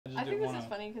I think didn't this is want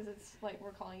funny because it's like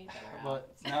we're calling each other to. out.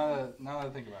 But now that I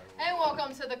think about it. And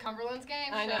welcome to the Cumberlands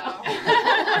Game I Show.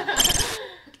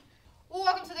 Well,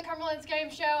 welcome to the Cumberlands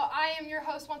Game Show. I am your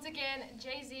host once again,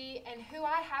 Jay-Z, and who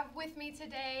I have with me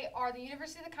today are the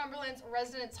University of the Cumberlands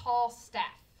Residence Hall staff.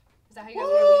 Is that how you guys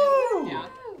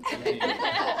want to do it?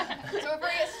 Yeah. So before we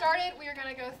get started, we are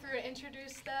going to go through and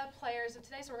introduce the players of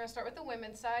today. So we're going to start with the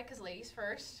women's side, because ladies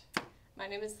first. My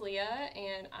name is Leah,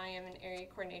 and I am an area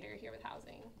coordinator here with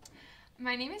housing.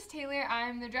 My name is Taylor.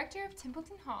 I'm the director of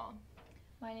Templeton Hall.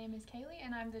 My name is Kaylee,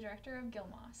 and I'm the director of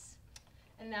Gilmoss.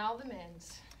 And now the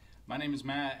men's. My name is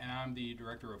Matt, and I'm the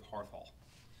director of Hearth Hall.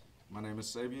 My name is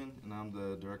Sabian, and I'm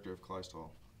the director of Kleist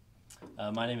Hall.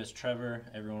 My name is Trevor.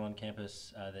 Everyone on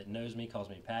campus that knows me calls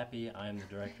me Pappy. I am the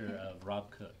director of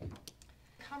Rob Cook.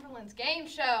 Cumberland's Game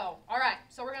Show. All right,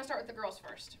 so we're going to start with the girls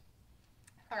first.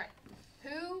 All right,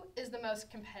 who is the most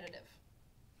competitive?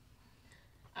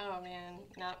 Oh man,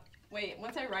 wait,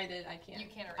 once I write it, I can't. You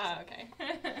can't erase Oh, okay.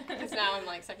 Because now I'm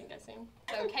like second guessing.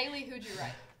 So Kaylee, who'd you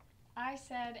write? I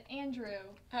said Andrew.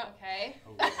 Okay.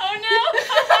 Oh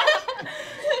no!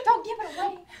 Don't give it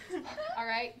away. All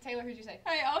right, Taylor, who'd you say?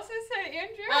 I also said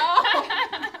Andrew. Oh.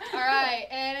 All right,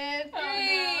 and in Oh,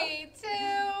 3, 2, 1.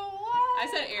 I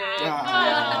said Eric. Oh.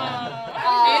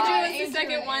 Andrew was the Andrew,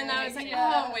 second one that I was like,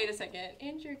 yeah. oh, wait a second.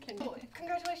 Andrew can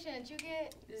Congratulations, you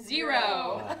get 0.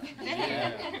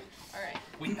 Yeah. All right.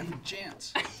 We have a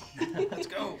chance. Let's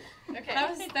go. Okay. That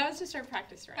was just our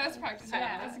practice round. That was practice round.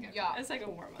 Yeah, That's a good Yeah. It's like a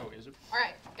warm up. Oh, is it? All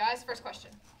right, guys, first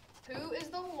question. Who is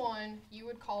the one you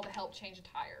would call to help change a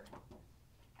tire?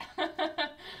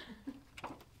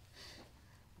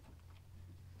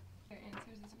 Their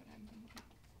answers is what I'm thinking.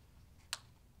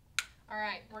 All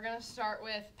right, we're going to start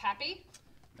with Pappy.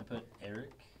 I put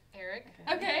Eric. Eric.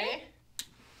 Okay.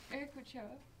 Eric would show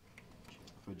up.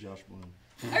 For Josh Bloom.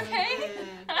 Okay.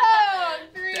 Oh,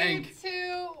 3, Dang. 2,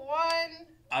 1.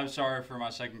 I'm sorry for my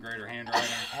second grader handwriting.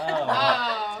 Oh, Oh,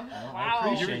 I wow.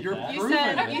 appreciate You're that. You Proven.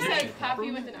 said Appreciate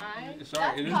Pappy that. with an I?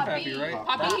 Sorry, it is Pappy, right?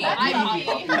 Poppy. Hi,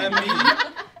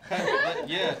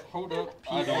 Poppy. Yeah, hold up.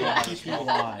 I don't know. Teach me Don't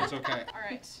lie. It's okay. All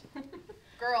right.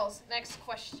 Girls, next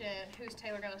question. Who's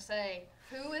Taylor going to say?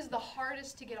 Who is the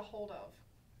hardest to get a hold of?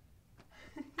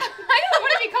 I don't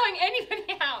want to be calling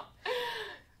anybody out.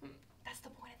 That's the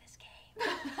point of this game.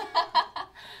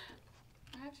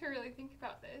 I have to really think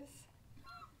about this.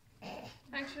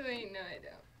 Actually, no, I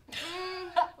don't.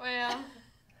 Well,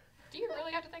 Do you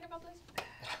really have to think about this?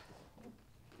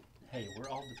 Hey, we're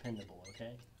all dependable,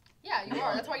 okay? Yeah, you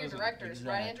are. That's why you're Listen, directors,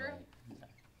 right, Andrew?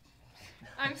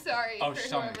 I'm sorry Oh, for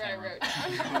she's on the whoever I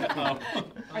camera. wrote down. Oh. Are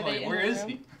I'm they like, in where the is room?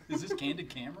 he? Is this candid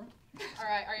camera? All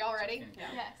right, are y'all ready? Yes.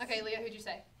 Okay, Leah, who'd you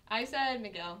say? I said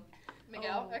Miguel.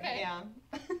 Miguel? Okay. Yeah.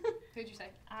 Who'd you say?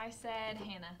 I said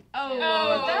Hannah. Oh,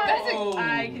 that's a-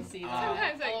 I can see that.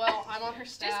 Sometimes I. LOL, I'm on her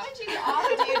staff. Just when she's off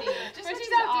duty. Just When when she's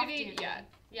she's off off duty, duty. yeah.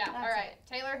 Yeah, That's all right.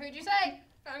 Taylor, who'd you say?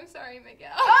 I'm sorry, Miguel.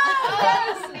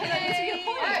 Oh, yes! Yay.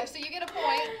 All right, so you get a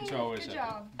point. It's always Good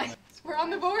happy. job. We're on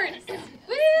the board. Woo!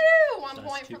 1 That's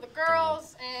point two for the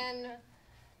girls. And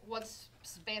what's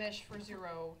Spanish for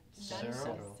 0? Zero.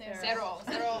 Zero.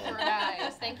 Zero for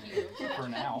guys. Thank you. For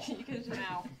now. For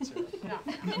now. Yeah.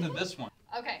 Into this one.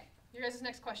 Okay, your guys'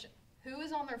 next question. Who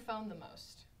is on their phone the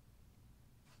most?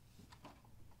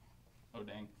 Oh,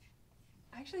 dang.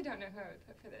 I actually don't know who I would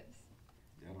put for this.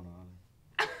 Yeah, I don't know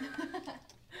either.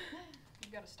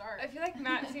 You've got to start. I feel like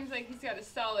Matt seems like he's got a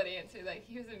solid answer. Like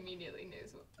he was immediately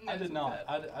knows. I did what's not.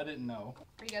 up. I didn't know.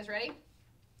 Are you guys ready?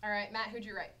 All right, Matt, who'd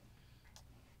you write?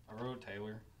 I wrote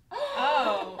Taylor.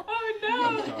 Oh. Oh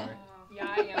I'm no. sorry. Yeah,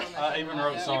 I am. on that I even one.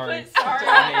 wrote You sorry. put sorry.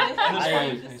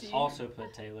 I also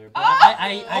put Taylor, but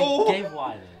I gave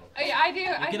why though. Oh, yeah, I do. You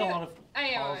I get do. a lot of I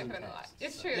am on calls my and phone a lot. texts,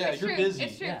 It's so- true. Yeah, it's you're true. busy.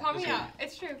 It's true. Yeah, Call me that's out.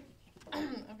 It's true.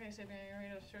 Okay, so are you ready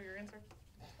to show your answer?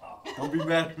 Don't be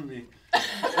mad at me. Oh,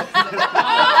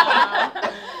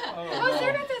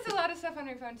 Sarah does a lot of stuff on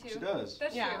her phone too. She does.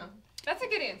 That's Yeah. true. That's a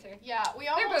good answer. Yeah, we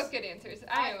They're almost. both good answers.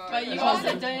 I am. But you That's also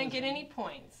awesome. didn't get any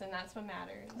points, and that's what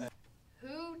matters.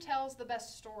 Who tells the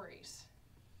best stories?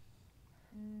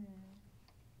 I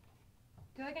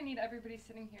feel like I need everybody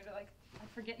sitting here to like I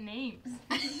forget names.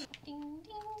 You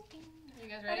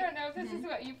guys I ready? don't know if this is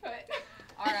what you put.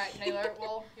 All right, Taylor.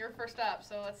 Well, you're first up,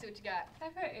 so let's see what you got. I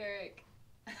put Eric.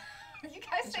 You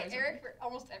guys say Eric for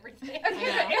almost everything.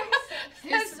 Yeah. He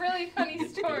has really funny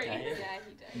stories. Yeah, he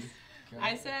does.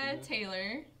 I said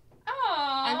Taylor.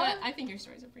 Aww. I think your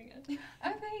stories are pretty good.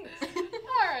 Oh, thanks.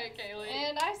 All right, Kaylee.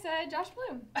 And I said Josh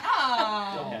Bloom.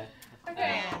 Oh. Okay.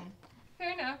 Okay.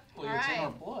 Fair enough. Well, it's in Alright.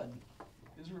 our blood.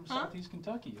 These are from Huh? Southeast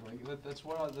Kentucky. Like that's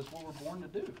what we're born to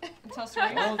do. Tell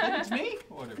stories. Well, then it's me.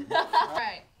 Whatever. All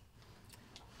right.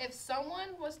 If someone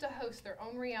was to host their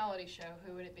own reality show,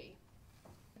 who would it be?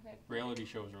 Reality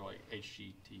shows are like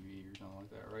HGTV or something like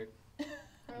that, right?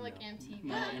 Or like No. MTV.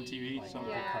 No, MTV, Like something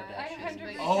the like Yeah. I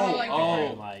Kardashians. 100% Oh, like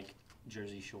oh. Like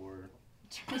Jersey Shore.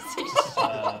 Jersey Big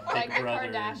like the Brother.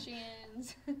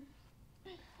 Kardashians.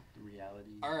 Reality.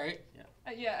 All right.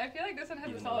 Yeah, I feel like this one has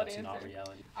Even a though solid that's answer. not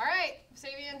reality. All right,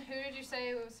 Sabian, who did you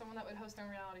say was someone that would host their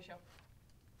own reality show?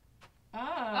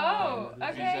 Oh, Who'd you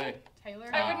okay. Taylor.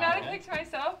 I would not have Okay. picked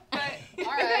myself, but All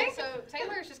right, so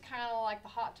Taylor's just kind of like the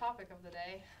hot topic of the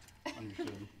day.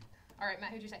 Understood. All right,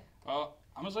 Matt, who'd you say? I'm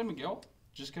gonna say Miguel,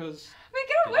 just because.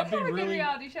 Miguel would That'd be have a good really-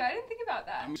 reality show. I didn't think about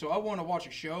that. So I want to watch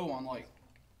a show on like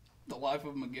the life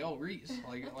of Miguel Reese.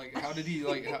 Like how did he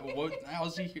how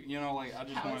is he? You know, like I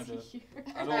just wanted to.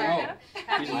 I don't Fair know. enough.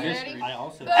 Happy, He's a you mystery. ready? I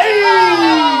also.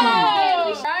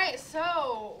 Oh! All right,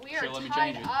 so we are Sure, let me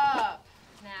tied change it. up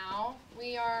now.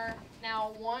 We are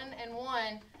now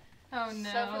 1-1. Oh no.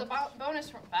 So for the bonus.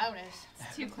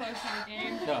 It's too close to the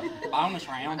game. The bonus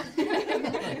round.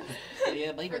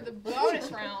 Yeah, For the bonus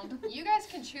round, you guys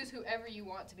can choose whoever you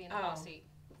want to be in the hot Oh. seat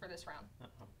for this round.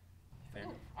 Fair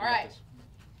enough. All right,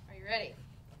 are you ready?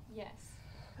 Yes.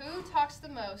 Who talks the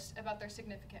most about their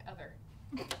significant other?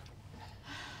 Gosh.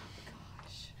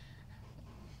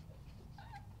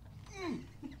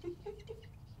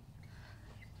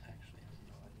 Actually, I have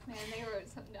no idea. Man, they wrote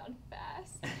something down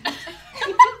fast.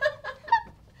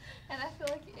 And I feel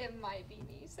like it might be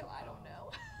me, so I don't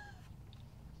know.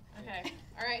 Okay.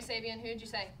 All right, Sabian, who did you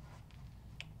say?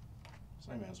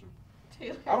 Same answer.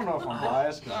 Taylor. I don't know if I'm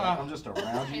biased because I'm just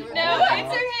around you. Taylor. No, all the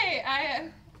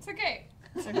time. it's okay.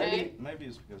 It's okay. Okay. Maybe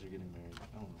it's because you're getting married. I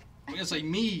don't know. I'm gonna say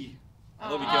me. I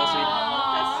love you,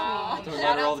 Aw, Kelsey. that's Talk sweet. about her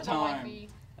Shout all out the to the time. wifey.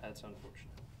 That's unfortunate.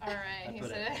 All right, I he put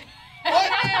said it.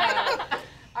 it.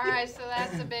 All right, so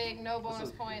that's a big no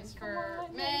bonus points for Come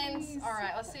on, men's. ladies. All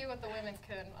right, let's see what the women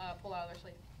can pull out of their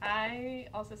sleeve. I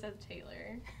also said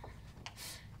Taylor.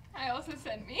 I also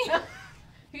said me.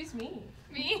 Who's me?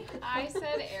 Me. I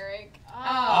said Eric.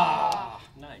 Ah.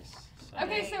 Nice. So,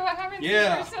 Okay, so what happens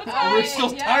Yeah. is we're still We're tied.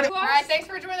 still Yeah. tied. All right, thanks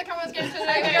for joining the Cumberlands game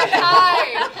today. We are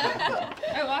tied.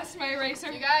 I lost my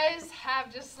eraser. You guys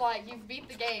have just like you've beat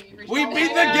the game. You've reached We all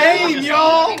beat way the up. game,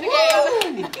 y'all. We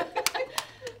beat the game.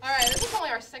 All right, this is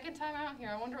only our second time out here.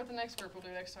 I wonder what the next group will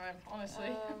do next time. Honestly.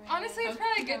 Honestly, it's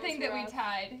probably a good That thing was that we rough.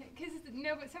 tied. Because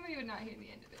no, but somebody would not hear the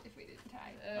end of it if we didn't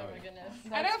tie. Oh my goodness.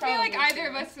 I don't feel like either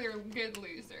of us are good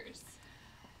losers.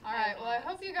 All right, well, I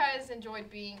hope you guys enjoyed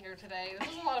being here today. This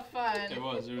was a lot of fun. It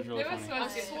was really It was funny. I'm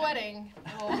fun. sweating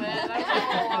a little bit. That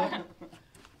was a little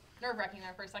nerve-wracking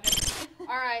there for a second.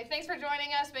 All right, thanks for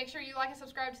joining us. Make sure you like and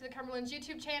subscribe to the Cumberlands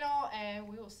YouTube channel, and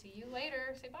we will see you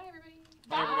later. Say bye, everybody.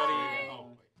 Bye, everybody. Oh,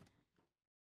 wait.